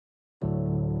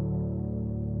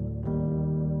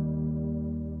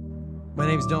My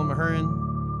name is Dylan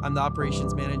Mahurin. I'm the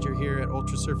operations manager here at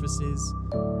Ultra Surfaces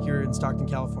here in Stockton,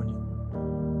 California.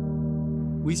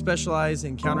 We specialize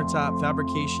in countertop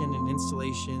fabrication and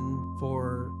installation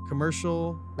for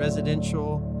commercial,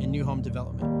 residential, and new home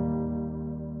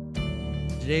development.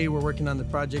 Today we're working on the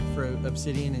project for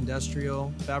Obsidian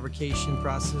Industrial fabrication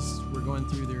process. We're going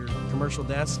through their commercial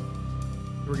desk.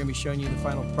 We're going to be showing you the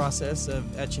final process of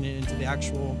etching it into the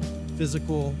actual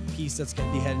physical piece that's going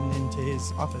to be heading into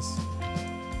his office.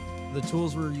 The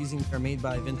tools we're using are made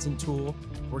by VINCENT tool.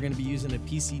 We're going to be using a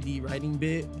PCD Writing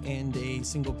Bit and a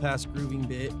single pass grooving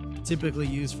bit, typically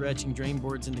used for etching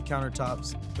drainboards into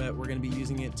countertops, but we're going to be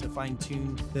using it to fine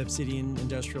tune the Obsidian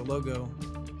Industrial logo.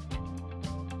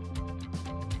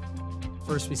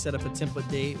 First, we set up a template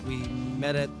date. We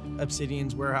met at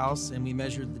Obsidian's warehouse and we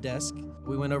measured the desk.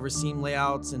 We went over seam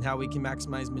layouts and how we can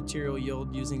maximize material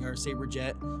yield using our Saber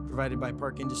jet provided by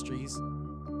Park Industries.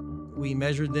 We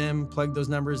measured them, plugged those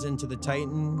numbers into the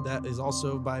Titan that is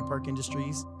also by Park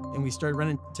Industries, and we started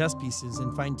running test pieces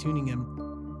and fine-tuning them.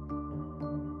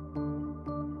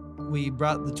 We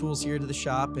brought the tools here to the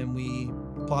shop and we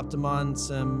plopped them on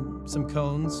some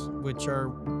cones, which are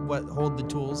what hold the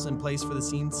tools in place for the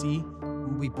CNC.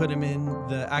 We put them in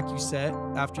the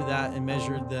AccuSet after that and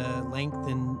measured the length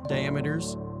and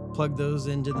diameters, plugged those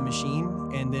into the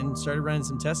machine, and then started running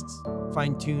some tests,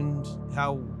 fine-tuned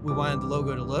how we wanted the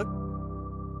logo to look.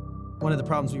 One of the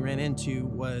problems we ran into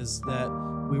was that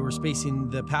we were spacing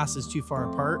the passes too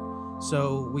far apart,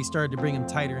 so we started to bring them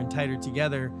tighter and tighter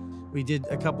together. We did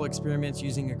a couple experiments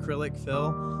using acrylic fill,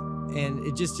 and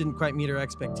it just didn't quite meet our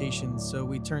expectations. So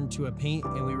we turned to a paint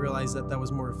and we realized that that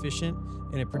was more efficient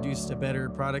and it produced a better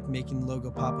product, making the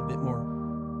logo pop a bit more.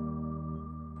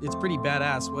 It's pretty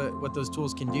badass what those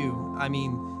tools can do. I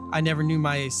mean, I never knew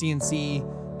my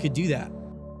CNC could do that.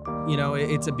 You know,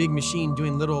 it's a big machine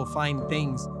doing little fine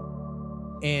things.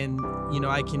 And, you know,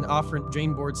 I can offer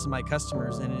drainboards to my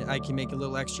customers and I can make a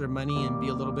little extra money and be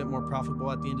a little bit more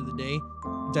profitable at the end of the day,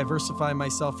 diversify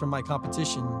myself from my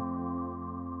competition.